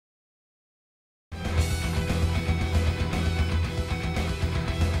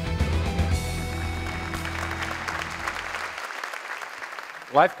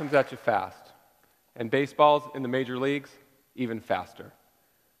Life comes at you fast, and baseball's in the major leagues even faster.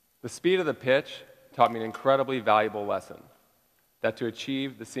 The speed of the pitch taught me an incredibly valuable lesson, that to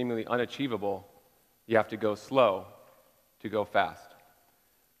achieve the seemingly unachievable, you have to go slow to go fast.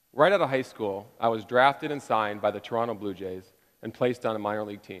 Right out of high school, I was drafted and signed by the Toronto Blue Jays and placed on a minor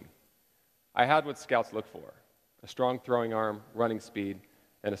league team. I had what scouts look for: a strong throwing arm, running speed,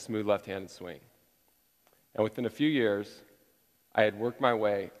 and a smooth left-handed swing. And within a few years, I had worked my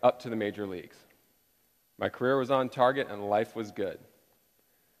way up to the major leagues. My career was on target and life was good.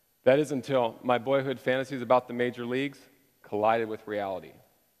 That is until my boyhood fantasies about the major leagues collided with reality.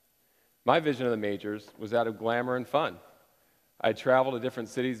 My vision of the majors was that of glamour and fun. I'd travel to different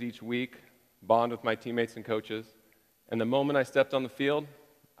cities each week, bond with my teammates and coaches, and the moment I stepped on the field,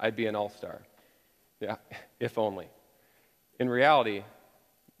 I'd be an all-star. Yeah, if only. In reality,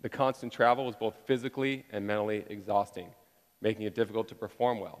 the constant travel was both physically and mentally exhausting, making it difficult to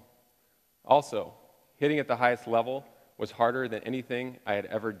perform well. Also, hitting at the highest level was harder than anything I had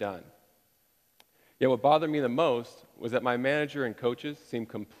ever done. Yet what bothered me the most was that my manager and coaches seemed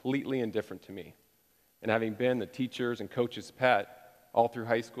completely indifferent to me. And having been the teachers' and coaches' pet all through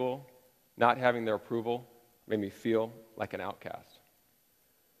high school, not having their approval made me feel like an outcast.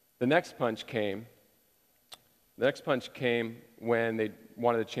 The next punch came when they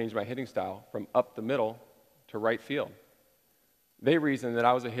wanted to change my hitting style from up the middle to right field. They reasoned that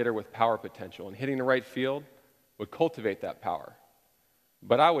I was a hitter with power potential, and hitting the right field would cultivate that power.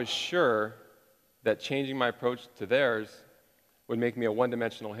 But I was sure that changing my approach to theirs would make me a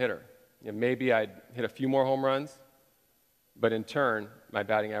one-dimensional hitter. And maybe I'd hit a few more home runs, but in turn, my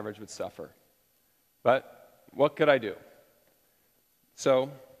batting average would suffer. But what could I do?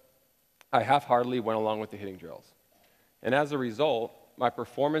 So I half-heartedly went along with the hitting drills. And as a result, my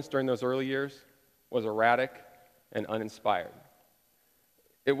performance during those early years was erratic and uninspired.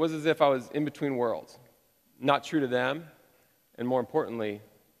 It was as if I was in between worlds, not true to them, and more importantly,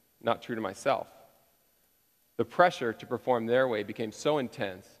 not true to myself. The pressure to perform their way became so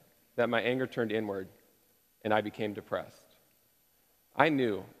intense that my anger turned inward, and I became depressed. I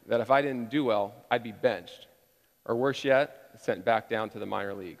knew that if I didn't do well, I'd be benched, or worse yet, sent back down to the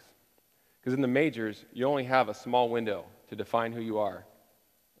minor leagues. Because in the majors, you only have a small window to define who you are,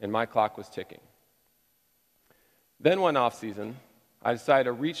 and my clock was ticking. Then one off-season, I decided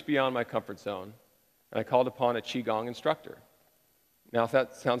to reach beyond my comfort zone, and I called upon a Qigong instructor. Now, if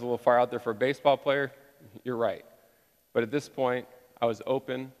that sounds a little far out there for a baseball player, you're right. But at this point, I was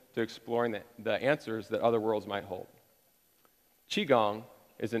open to exploring the answers that other worlds might hold. Qigong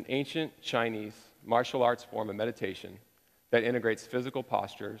is an ancient Chinese martial arts form of meditation that integrates physical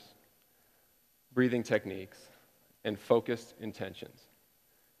postures, breathing techniques, and focused intentions.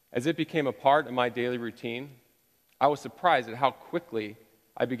 As it became a part of my daily routine, I was surprised at how quickly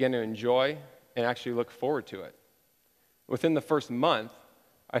I began to enjoy and actually look forward to it. Within the first month,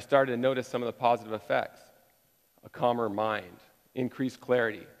 I started to notice some of the positive effects: a calmer mind, increased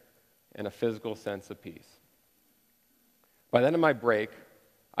clarity, and a physical sense of peace. By the end of my break,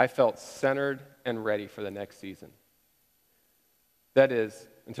 I felt centered and ready for the next season. That is,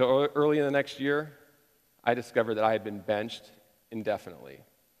 until early in the next year, I discovered that I had been benched indefinitely.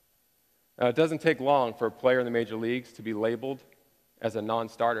 Now, it doesn't take long for a player in the major leagues to be labeled as a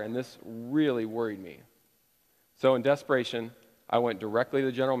non-starter, and this really worried me. So in desperation, I went directly to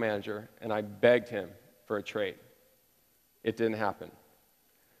the general manager, and I begged him for a trade. It didn't happen.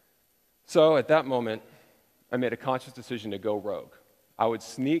 So at that moment, I made a conscious decision to go rogue. I would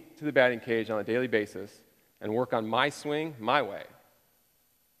sneak to the batting cage on a daily basis and work on my swing my way.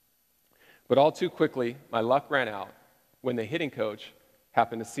 But all too quickly, my luck ran out when the hitting coach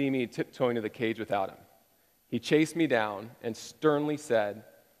happened to see me tiptoeing to the cage without him. He chased me down and sternly said,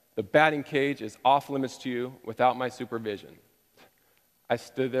 "The batting cage is off limits to you without my supervision." I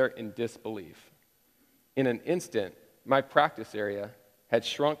stood there in disbelief. In an instant, my practice area had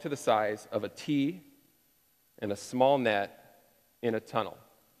shrunk to the size of a tee and a small net in a tunnel.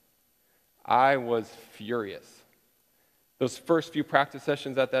 I was furious. Those first few practice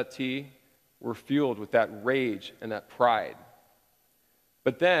sessions at that tee were fueled with that rage and that pride.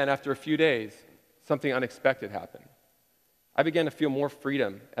 But then, after a few days, something unexpected happened. I began to feel more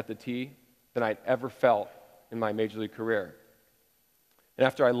freedom at the tee than I'd ever felt in my major league career. And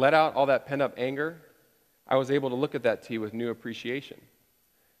after I let out all that pent-up anger, I was able to look at that tee with new appreciation.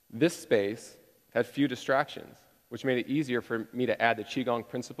 This space had few distractions, which made it easier for me to add the Qigong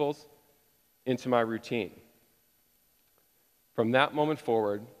principles into my routine. From that moment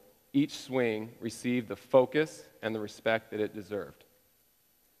forward, each swing received the focus and the respect that it deserved.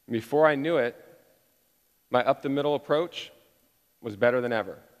 Before I knew it, my up-the-middle approach was better than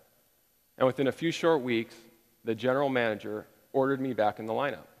ever. And within a few short weeks, the general manager ordered me back in the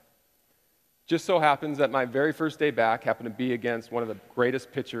lineup. Just so happens that my very first day back happened to be against one of the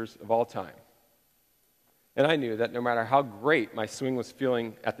greatest pitchers of all time. And I knew that no matter how great my swing was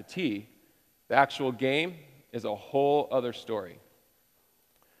feeling at the tee, the actual game is a whole other story.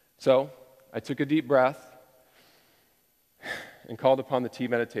 So I took a deep breath and called upon the tee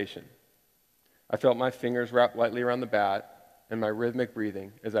meditation. I felt my fingers wrapped lightly around the bat and my rhythmic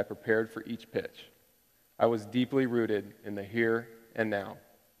breathing as I prepared for each pitch. I was deeply rooted in the here and now.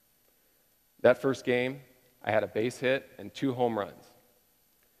 That first game, I had a base hit and 2 home runs.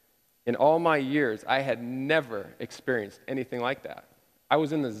 In all my years, I had never experienced anything like that. I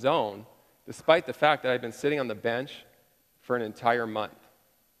was in the zone, despite the fact that I'd been sitting on the bench for an entire month.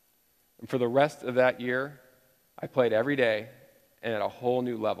 And for the rest of that year, I played every day and at a whole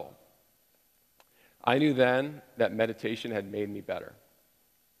new level. I knew then that meditation had made me better.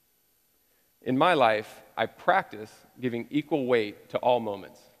 In my life, I practice giving equal weight to all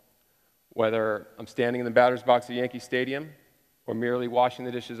moments, whether I'm standing in the batter's box at Yankee Stadium or merely washing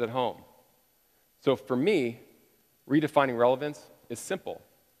the dishes at home. So for me, redefining relevance is simple.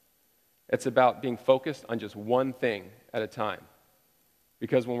 It's about being focused on just one thing at a time.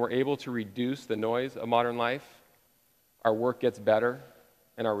 Because when we're able to reduce the noise of modern life, our work gets better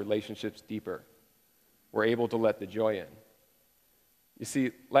and our relationships deeper. We're able to let the joy in. You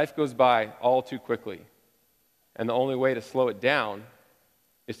see, life goes by all too quickly, and the only way to slow it down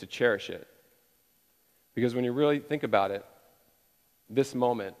is to cherish it. Because when you really think about it, this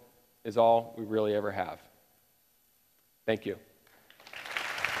moment is all we really ever have. Thank you.